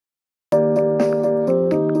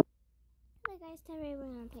Today we're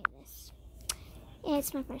gonna play this.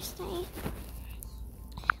 It's my first day.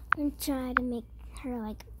 I'm gonna try to make her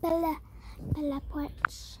like Bella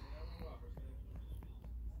Porch.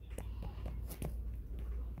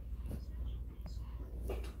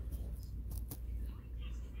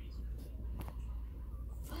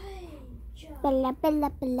 Bella Porch. Bella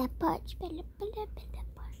Porch. Bella Porch. Bella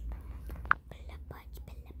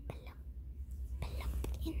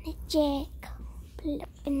in the jack. Bella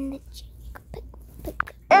in the jack.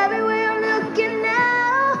 Pick. Everywhere I'm looking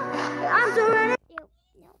now, I'm so ready.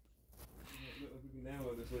 No.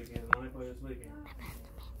 Download this weekend. I play this weekend.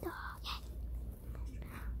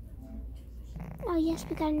 Oh yes,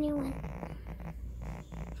 we got a new one.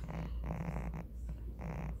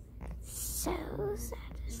 So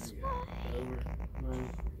satisfying.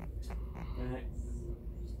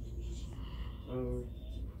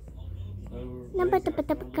 Number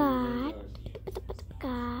God.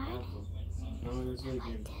 This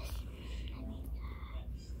weekend.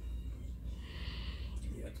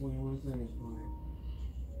 Yeah, 21 things for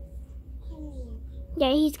you.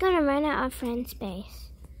 Yeah, he's gonna run out of friend space.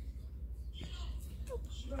 Look,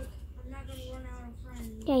 I'm not gonna run out of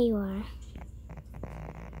friends. Yeah, you are.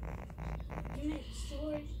 You meant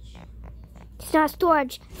storage? It's not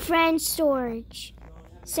storage. Friend storage.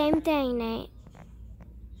 Same thing, Nate.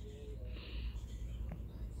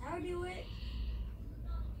 How do it?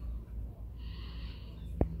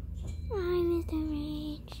 I'm Mr.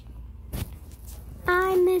 Range.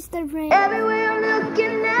 I'm Mr. Range. Everywhere I'm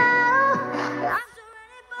looking now, I'm so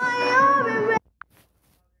ready for your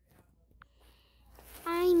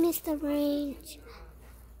I'm Mr. Range.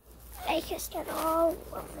 I can start all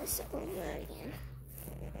of this over again.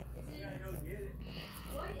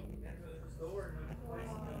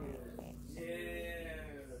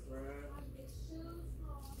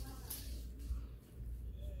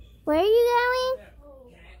 Where are you going?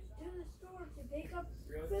 To the store to pick up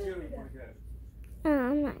food. Oh,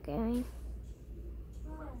 I'm not going.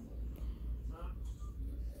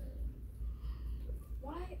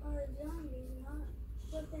 Why are zombies not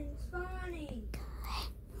flipping spawning?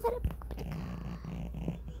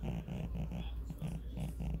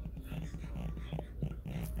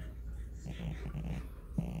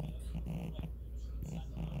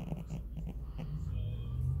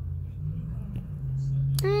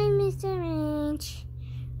 I'm Mr. Range.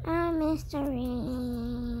 I'm Mr.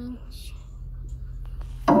 Range.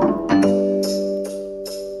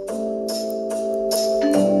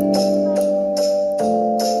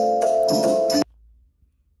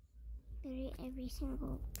 Bury every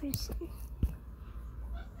single person.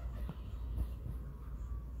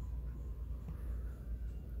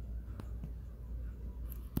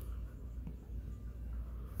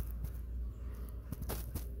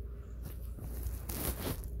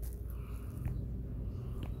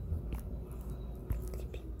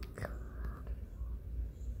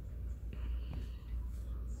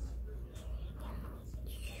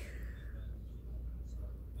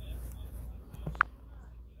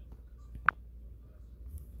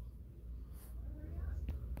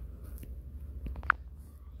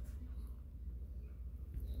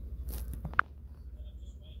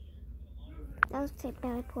 That was like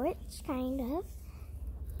Bella Porch, kind of,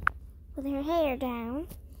 with her hair down.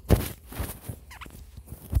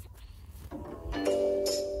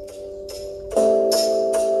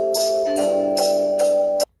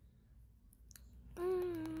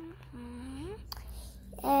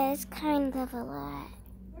 It's kind of a lot.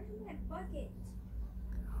 Where's my bucket?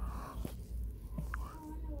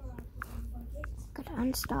 Gotta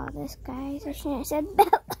uninstall this, guys. I shouldn't have said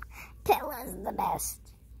Bella. Bella's the best.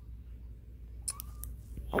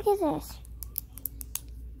 Look at this.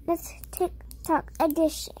 It's TikTok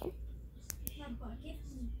edition. My bucket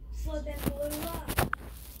flip and blew up.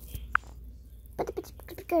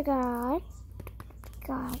 God.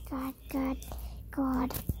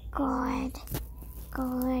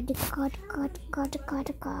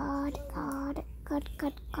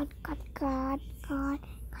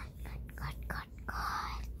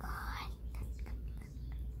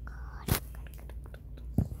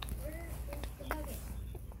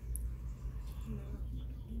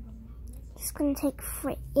 It's gonna take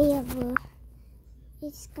forever.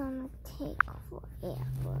 It's gonna take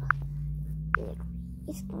forever.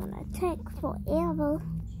 It's gonna take forever.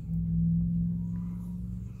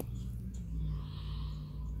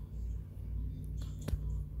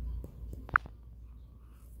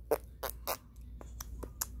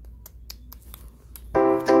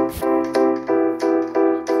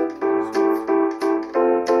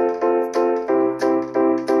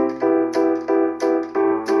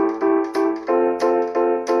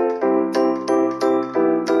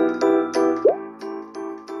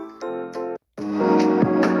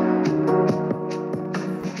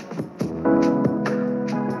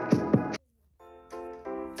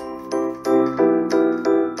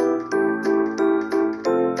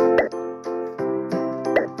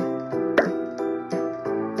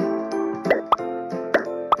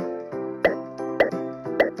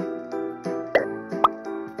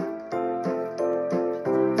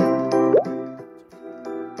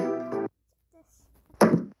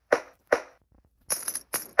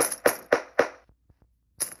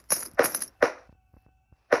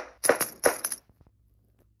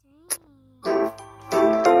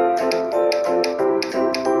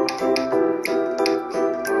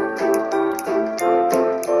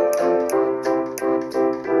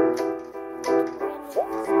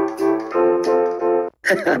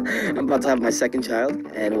 about to have my second child,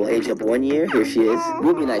 and we'll age up 1 year. Here she is.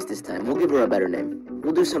 We'll be nice this time. We'll give her a better name.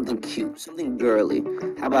 We'll do something cute, something girly.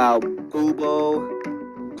 How about Boobo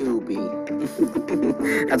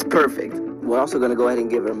Doobie? That's perfect. We're also gonna go ahead and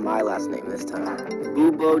give her my last name this time.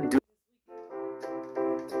 Boobo Doobie.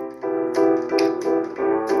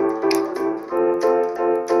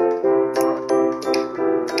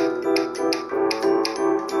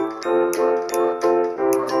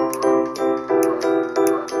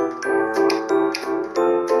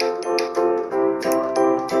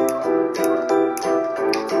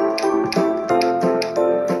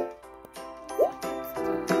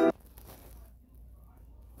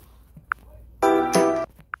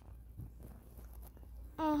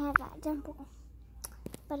 I have that dimple,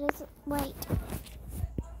 but it's white.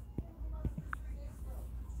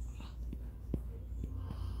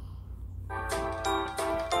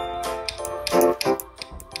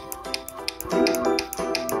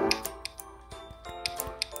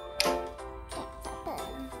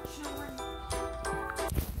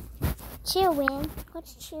 Chewin.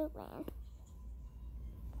 What's chewin?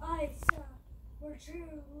 It's we're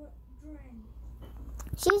children.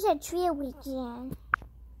 She's a chewin.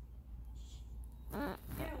 Yeah,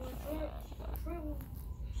 we're children.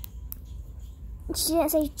 She didn't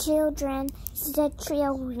say children. She said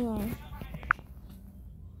children.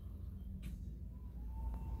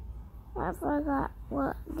 I forgot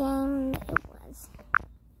what game it was.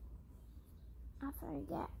 I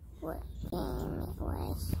forget what game it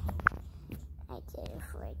was. I did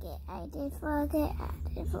forget. I did forget. I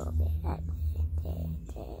did forget. I did.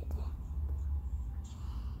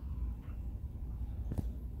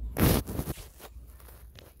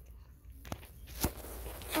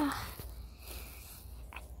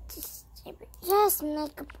 Just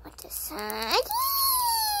make up on the side.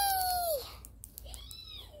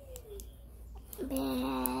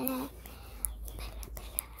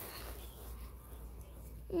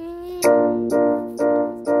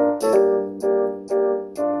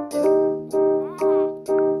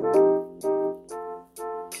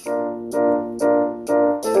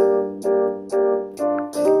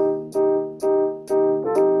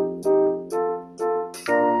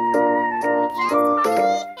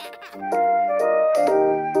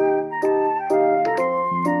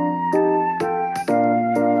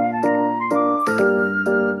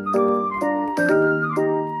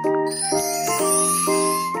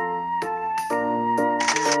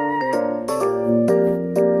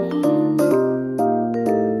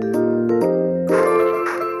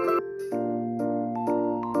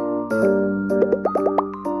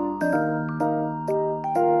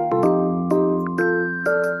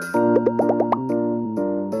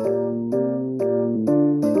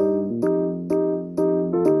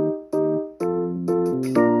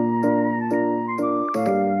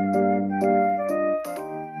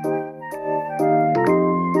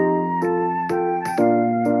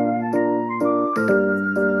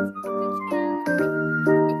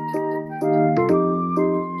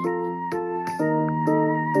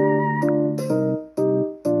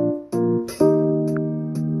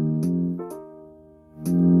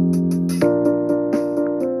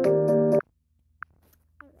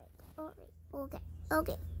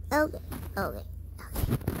 Okay. Look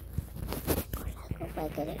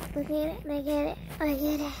at it.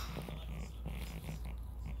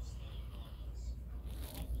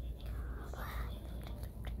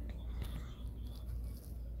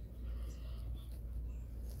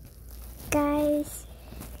 Guys,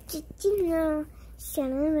 did you know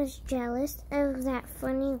Shannon was jealous of that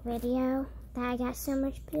funny video that I got so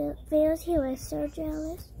much views? He was so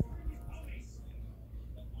jealous.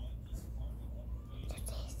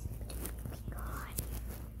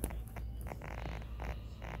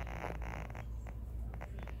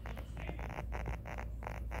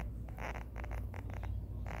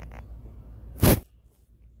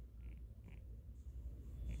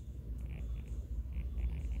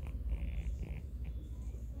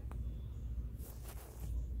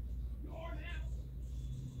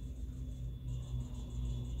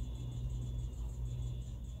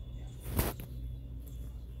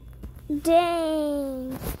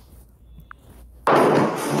 Dang.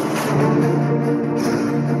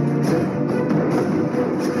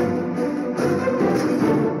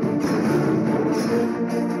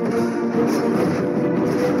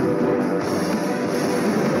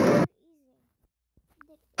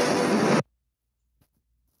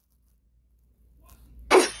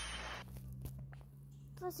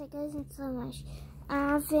 Plus it goes in slow motion.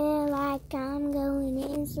 I feel like I'm going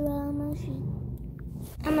in slow motion.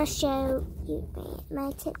 I'm gonna show you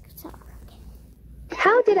my TikTok.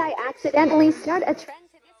 How did I accidentally start a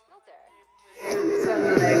trend to this filter?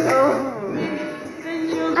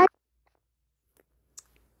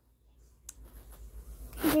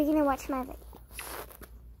 You're gonna watch my video.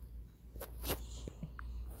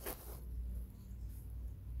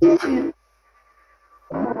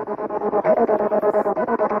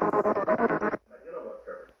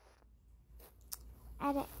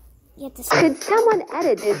 Edit. You have to say. Could someone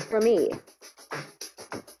edit this for me?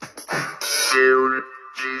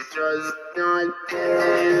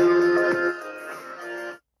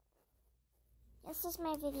 This is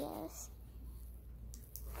my videos.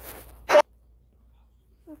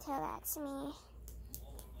 Until that's me.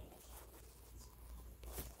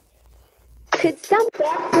 Could someone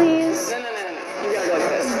please? No. You gotta go like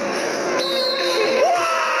this.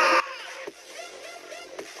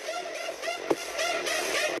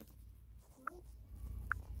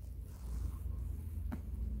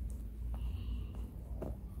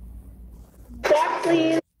 Back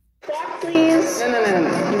please. Back please. No.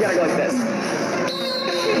 You gotta go like this.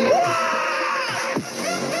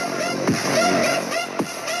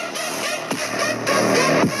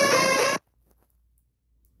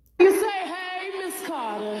 You say, hey, Miss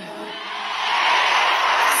Carter.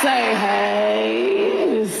 Say, hey,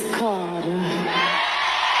 Miss Carter.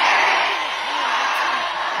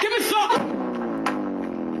 Give me some.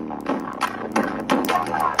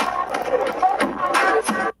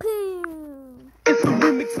 Pooh. It's a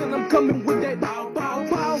remix and I'm coming with that bow, bow,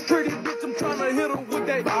 bow. Pretty bitch, I'm trying to hit her with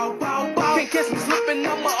that bow, bow, bow. Can't catch me slipping,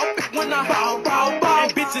 I'ma up it when I bow, bow, bow.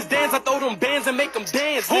 And bitches dance, I throw them bands and make them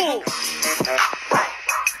dance, nigga.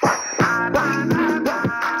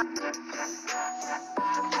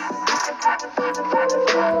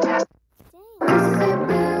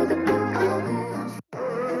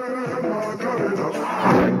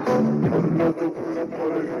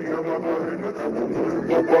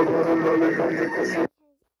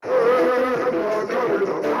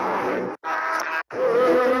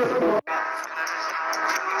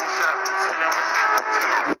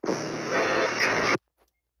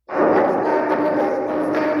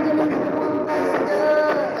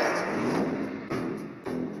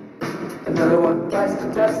 Another one.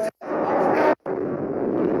 Test.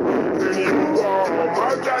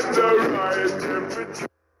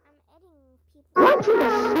 I want you to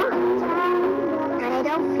smile, but I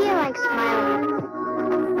don't feel like smiling.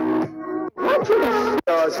 I want you to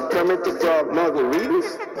Stars coming to talk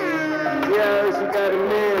margaritas. Yeah, she got a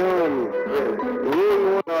man, homie.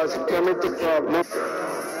 Yeah, stars coming to talk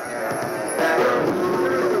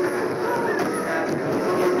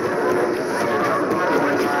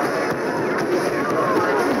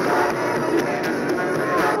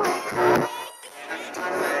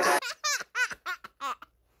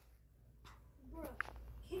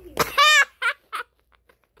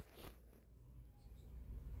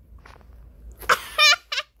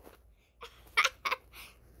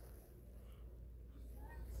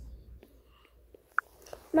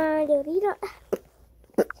Margarita.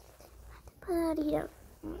 Margarita.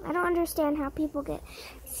 I don't understand how people get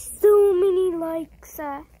so many likes.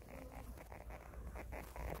 I'm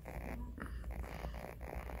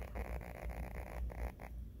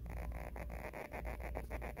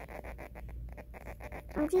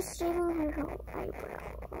just shaving her whole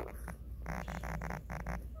eyebrow off.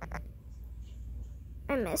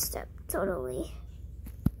 I messed up totally.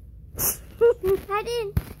 I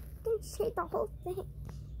didn't shave the whole thing.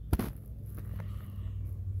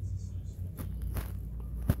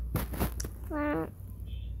 Well,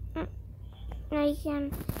 now you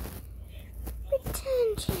can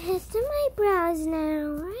pretend to hit some eyebrows now,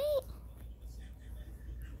 right?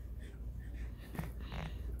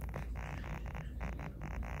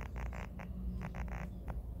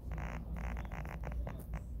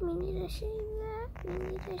 We need to shave that. We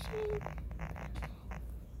need to shave.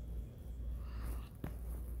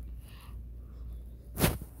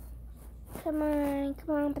 Come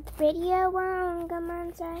on, put the video on. Come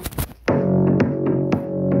on, sorry.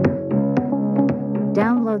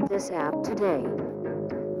 Download this app today.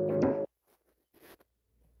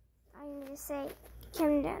 I'm gonna say,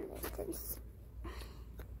 come down this.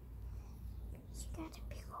 She got a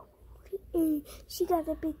big old booty. She got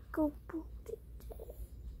a big old booty.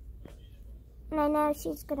 And I know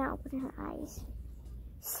she's gonna open her eyes.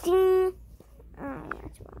 See? Oh,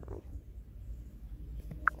 that's wrong.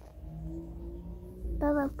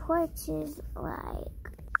 Bella Porch is like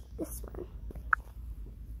this one.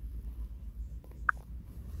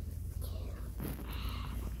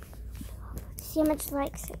 See how much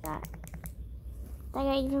likes it got. I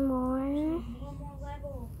got even more. One more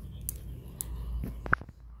level.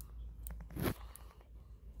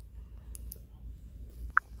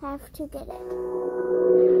 have to get it.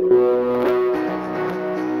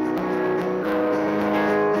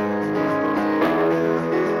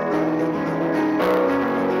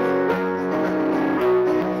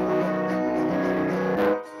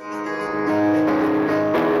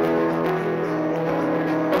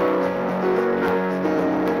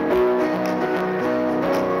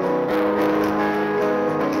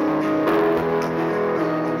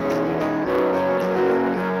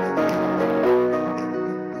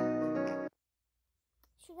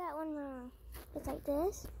 She got one wrong. It's like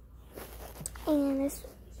this, and this.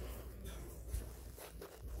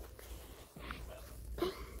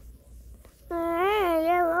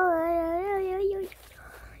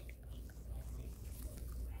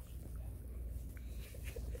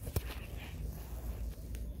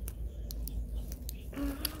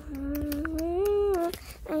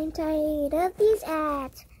 I'm tired of these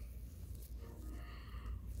ads.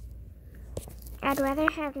 I'd rather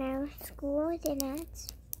have no school than ads.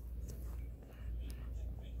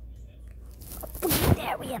 Oh,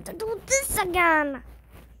 there, we have to do this again.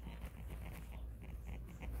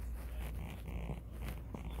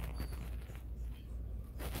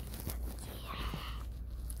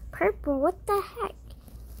 Purple, what the heck?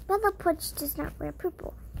 Bella Porch does not wear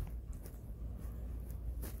purple.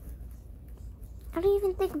 I don't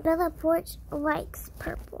even think Bella Porch likes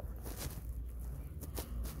purple.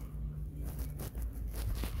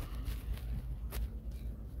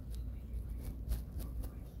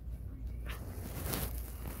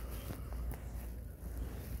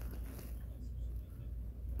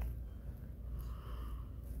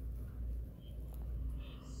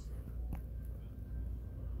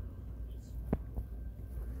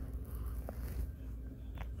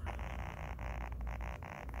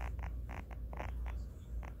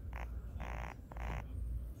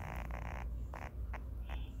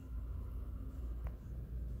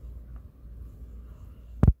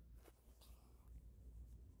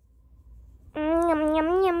 Yum,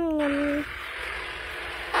 yum, yum, yum.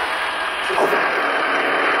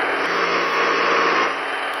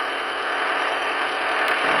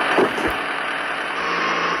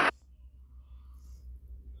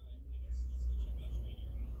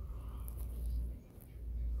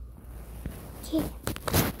 Okay.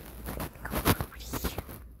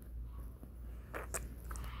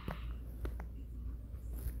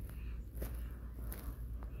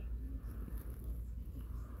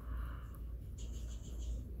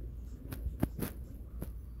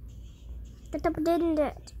 Gotta bend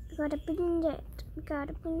it. We gotta bend it. We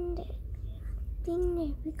gotta bend it. Bend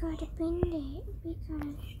it. We gotta bend it. We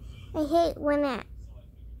gotta. I hate when it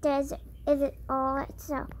does it all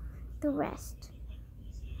itself. The rest.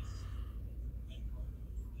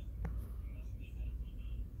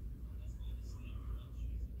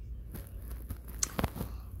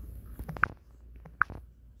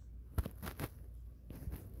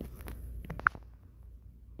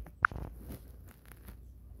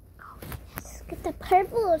 Get the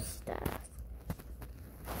purple stuff.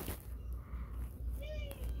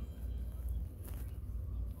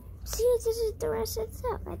 See, it does it the rest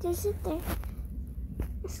itself. I just sit there.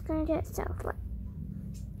 It's gonna do itself. Look.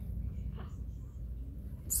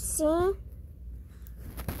 See?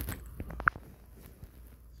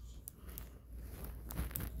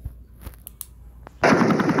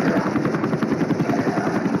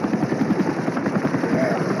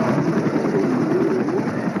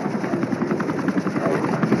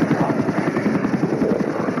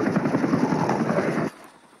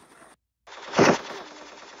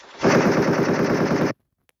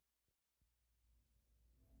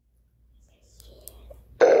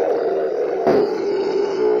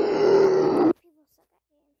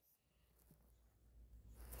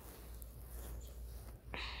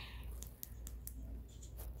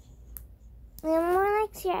 And more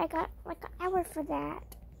likes here, I got like an hour for that.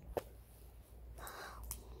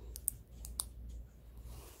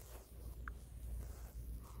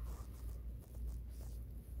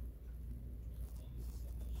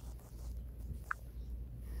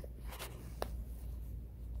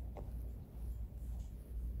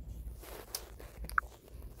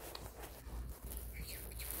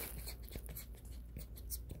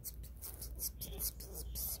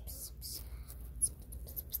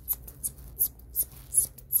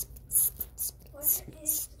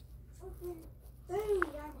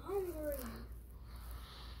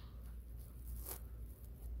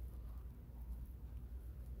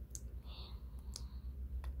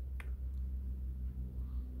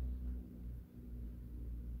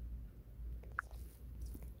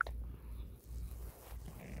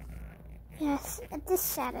 Yes, it is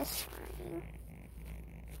satisfying.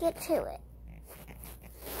 Get to it.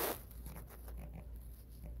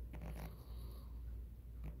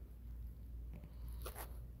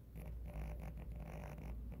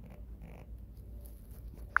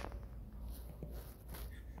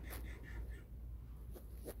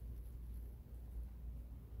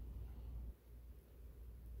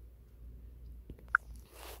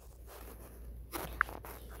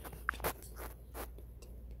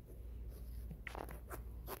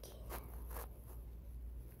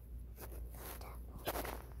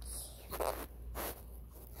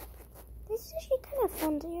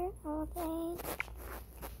 under your thing.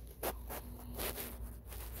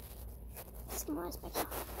 It's more special.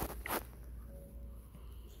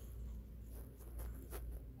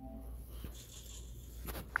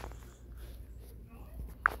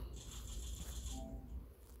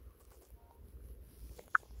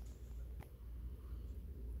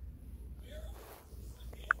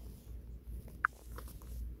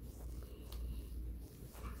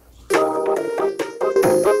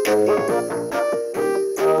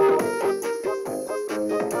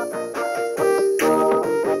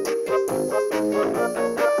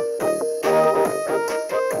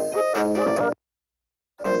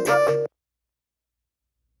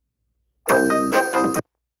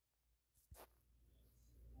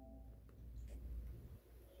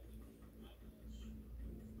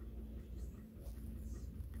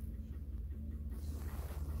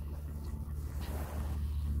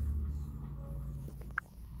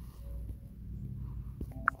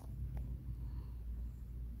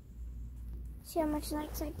 See how much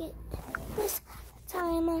likes I get this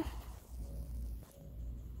time.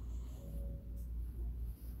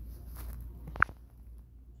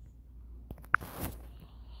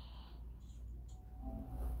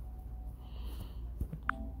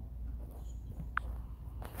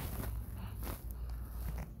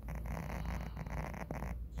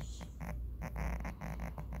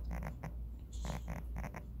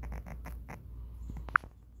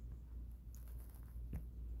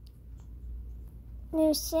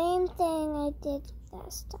 The same thing I did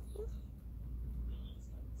last time.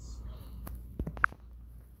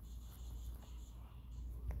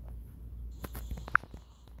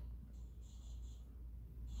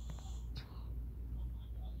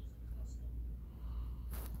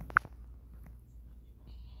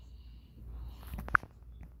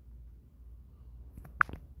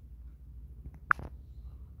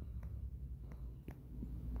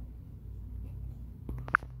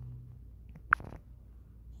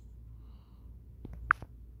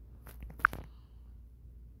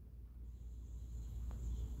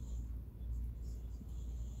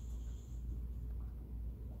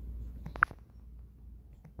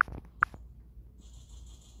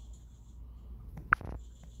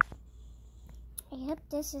 I hope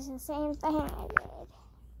this is the same thing I did.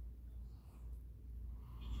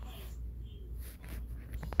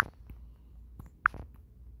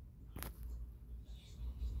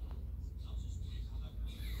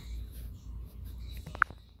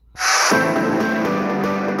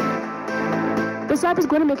 This app is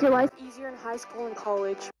going to make your life easier in high school and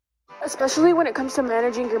college, especially when it comes to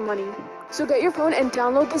managing your money. So get your phone and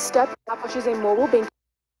download the STEP app, which is a mobile banking.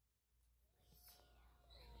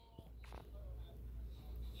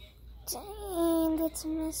 Dang, that's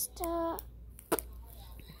messed up.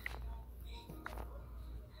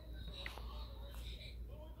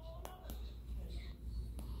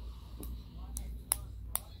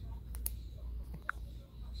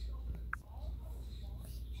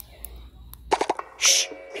 Shh,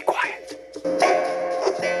 be quiet.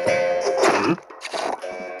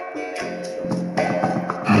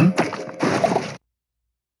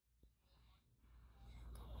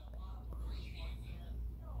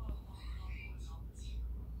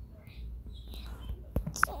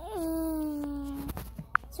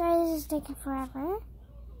 Sorry, this is taking forever.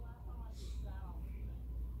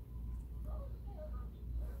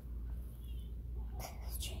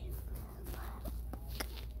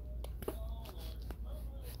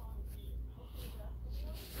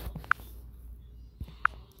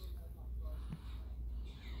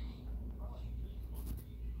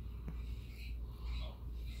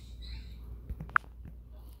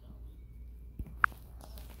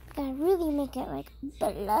 Gotta really make it like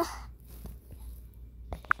blah.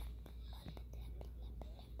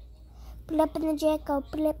 Pull up in the Jacko,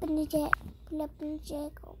 pull up in the Jack, pull up in the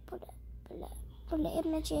Jacko, pull up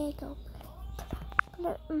in the Jacko, pull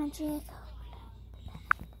up in the Jacko.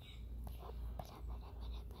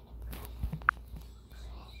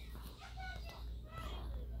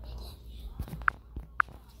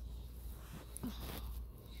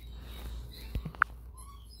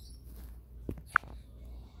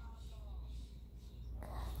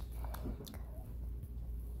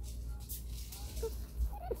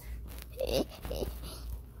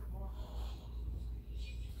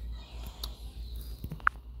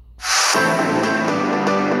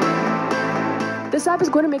 This app is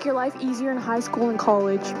going to make your life easier in high school and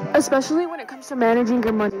college, especially when it comes to managing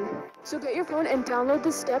your money. So get your phone and download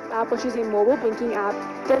the STEP app, which is a mobile banking app.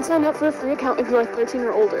 Then sign up for a free account if you are 13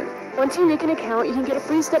 or older. Once you make an account, you can get a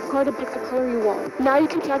free STEP card to pick the color you want. Now you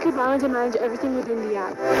can track your balance and manage everything within the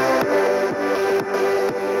app.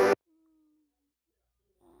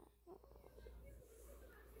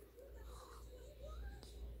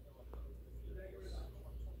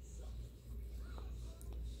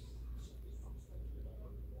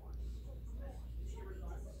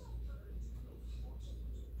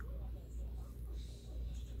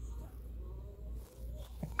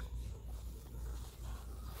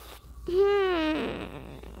 Put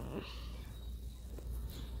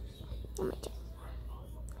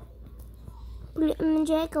it in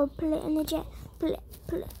the Jago, put it in the Jago, put it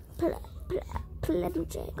in the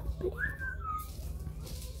Jago,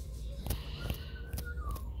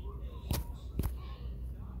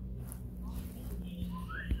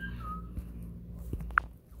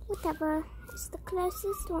 Whatever, it's the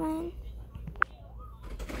closest one.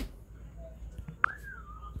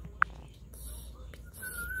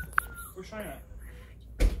 Where's Shine at?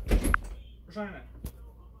 Where's Shine at?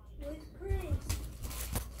 Where's Chris?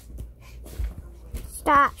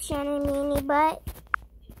 Stop, shiny meanie butt.